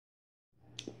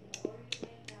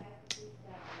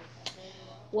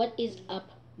What is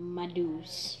up, my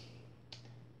dudes?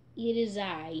 It is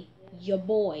I, your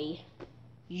boy.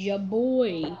 You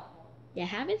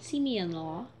haven't seen me in a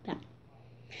lot.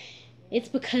 It's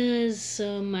because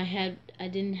I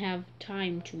didn't have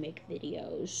time to make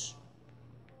videos.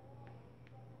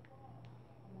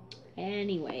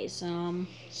 Anyways,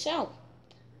 so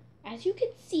as you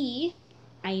can see,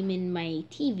 I'm in my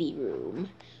TV room,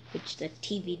 which the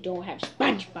TV don't have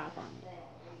SpongeBob on it.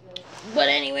 But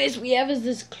anyways, we have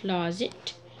this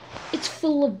closet. It's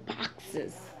full of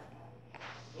boxes.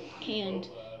 And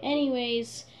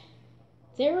anyways,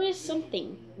 there is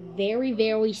something very,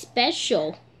 very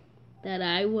special that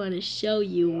I want to show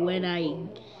you when I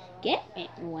get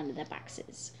in one of the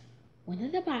boxes. One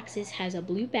of the boxes has a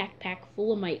blue backpack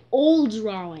full of my old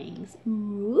drawings.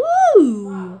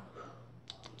 Ooh!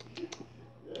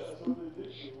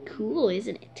 Cool,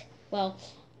 isn't it? Well,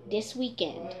 this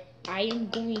weekend, I am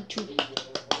going to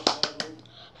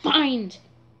find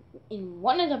in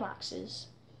one of the boxes,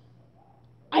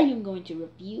 I am going to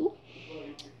review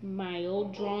my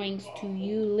old drawings to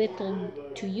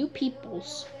you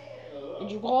peoples.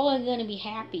 And you all are going to be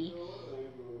happy.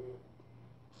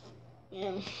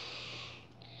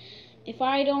 If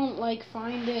I don't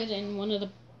find it in one of the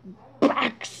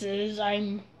boxes,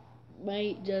 I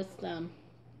might just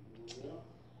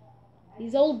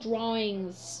these old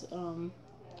drawings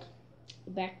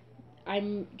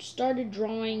I started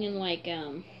drawing in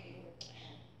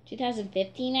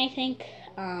 2015, I think.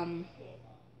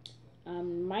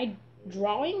 My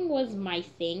drawing was my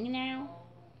thing now,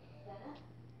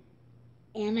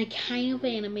 and I kind of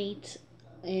animate,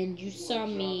 and you saw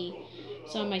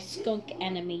my skunk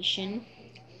animation.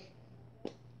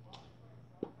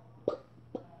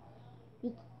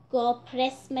 You go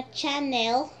press my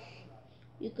channel.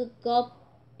 You could go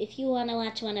if you want to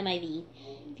watch one of my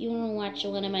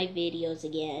videos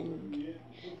again.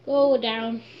 Go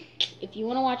down if you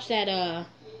want to watch that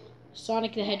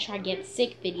Sonic the Hedgehog Gets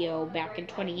Sick video back in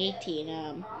 2018.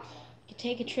 You can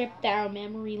take a trip down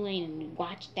memory lane and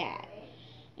watch that.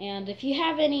 And if you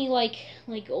have any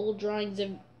old drawings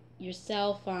of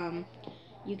yourself,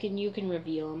 you can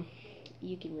review them.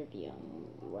 You can review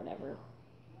them, whatever.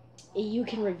 You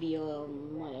can review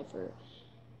them, whatever.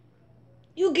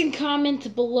 You can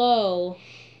comment below.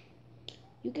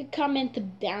 You can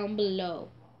comment down below.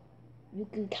 You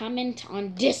can comment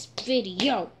on this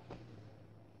video.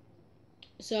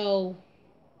 So,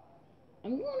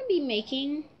 I'm going to be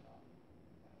making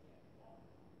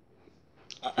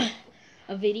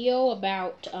a video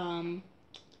about,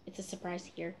 it's a surprise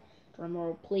here.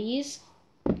 Drumroll, please.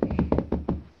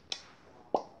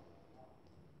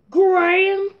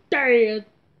 Granddad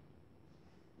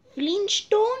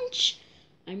Flintstones.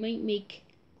 I might make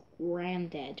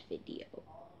Granddad video.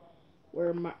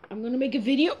 Where I'm going to make a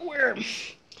video where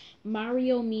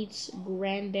Mario meets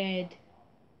Granddad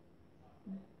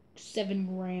 7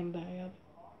 Granddad.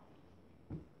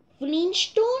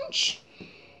 Flintstones.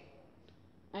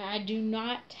 I do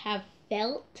not have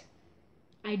felt.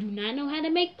 I do not know how to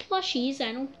make plushies.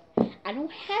 I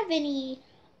don't have any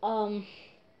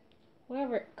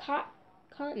whatever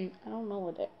cotton. I don't know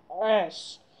what it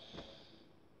is.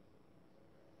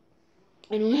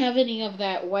 I don't have any of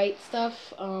that white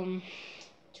stuff to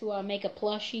make a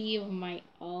plushie of my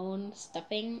own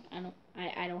stuffing.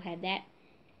 I don't have that.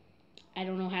 I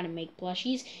don't know how to make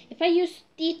plushies. If I use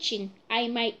stitching, I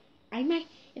might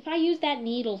if I use that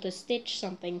needle to stitch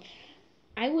something,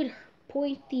 I would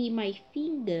pointy my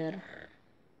finger.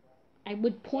 I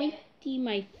would pointy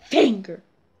my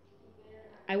finger.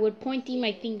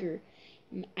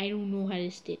 And I don't know how to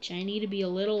stitch. I need to be a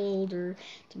little older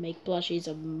to make plushies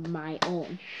of my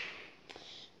own.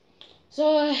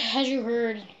 So, as you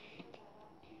heard,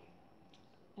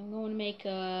 I'm going to make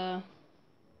my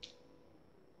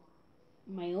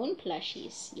own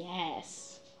plushies.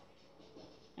 Yes.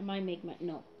 I might make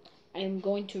I'm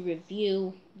going to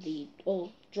review the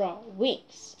old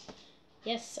drawings.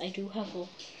 Yes, I do have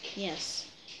yes.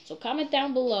 So comment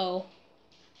down below.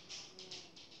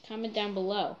 Comment down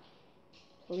below.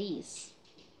 Please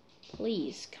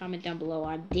comment down below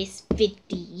on this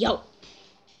video.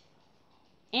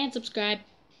 And subscribe.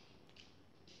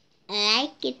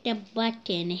 Like the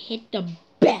button. Hit the